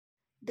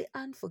The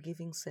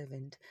Unforgiving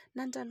Servant,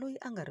 nandza loyi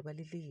a nga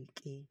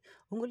rivaleleki.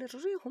 Hungu leri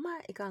ri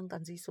huma eka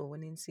nkandziyiso wa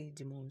Nancy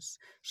Dimos.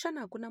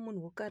 Xana ku na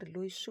munhu wo karhi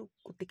loyi swi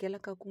ku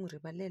tikelaka ku n'wi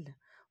rivalela?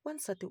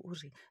 Wansati u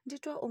ri, ndzi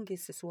twa onge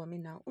sesi wa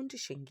mina u ndzi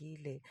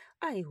xengile,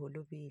 a hi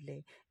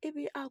holovile,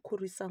 ivi a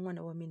khorwisa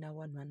n'wana wa mina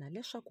wa nhwana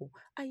leswaku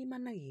a yima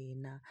na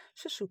yena.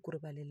 Sweswi ku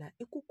rivalela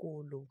i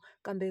kukulu,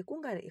 kambe ku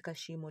nga ri eka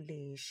xiyimo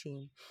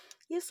lexi.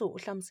 Yesu u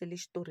hlamusele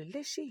xitori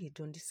lexi hi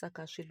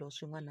dyondzisaka swilo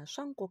swin'wana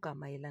swa nkoka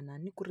mayelana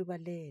ni ku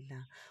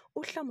rivalela. U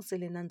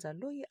hlamusele nandza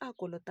loyi a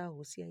kolota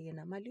hosi ya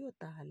yena mali yo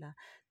tala,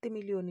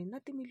 timiliyoni na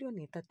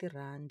timiliyoni ta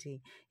tirhandi.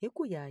 Hi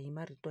ku ya hi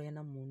marito ya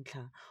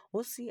namuntlha,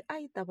 hosi a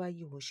yi ta va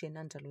yi hoxe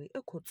nandza loyi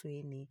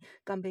ekhotsweni,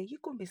 kambe yi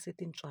kombise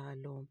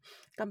tintswalo.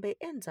 Kambe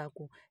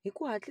endzhaku hi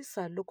ku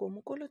hatlisa loko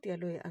mukoloti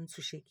yaloye a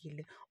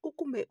ntshunxekile, u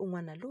kumbe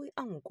un'wana loyi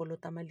a n'wi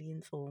kolota mali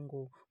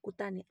yintsongo,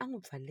 kutani a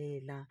n'wi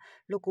pfalela.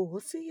 Loko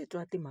hosi yi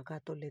twa timhaka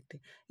tolete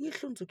yi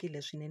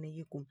hlundzukile swinene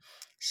yi ku,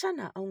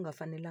 xana a wu nga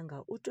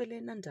fanelanga u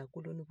twele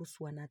nandzakulo ni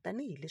vusiwana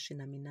tanihileswi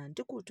na mina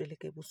ndzi ku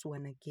tweleke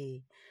vusiwana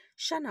ke?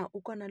 Xana u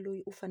kona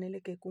loyi u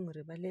faneleke ku n'wi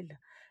rivalela?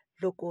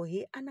 Loko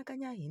hi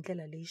anakanya hi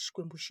ndlela leyi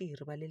Xikwembu xi hi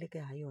rivaleleke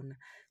ha yona,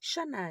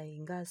 xana hi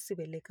nga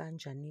siveleka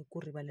njhani ku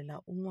rivalela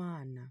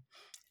un'wana?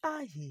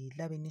 A hi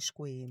laveni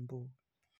Xikwembu.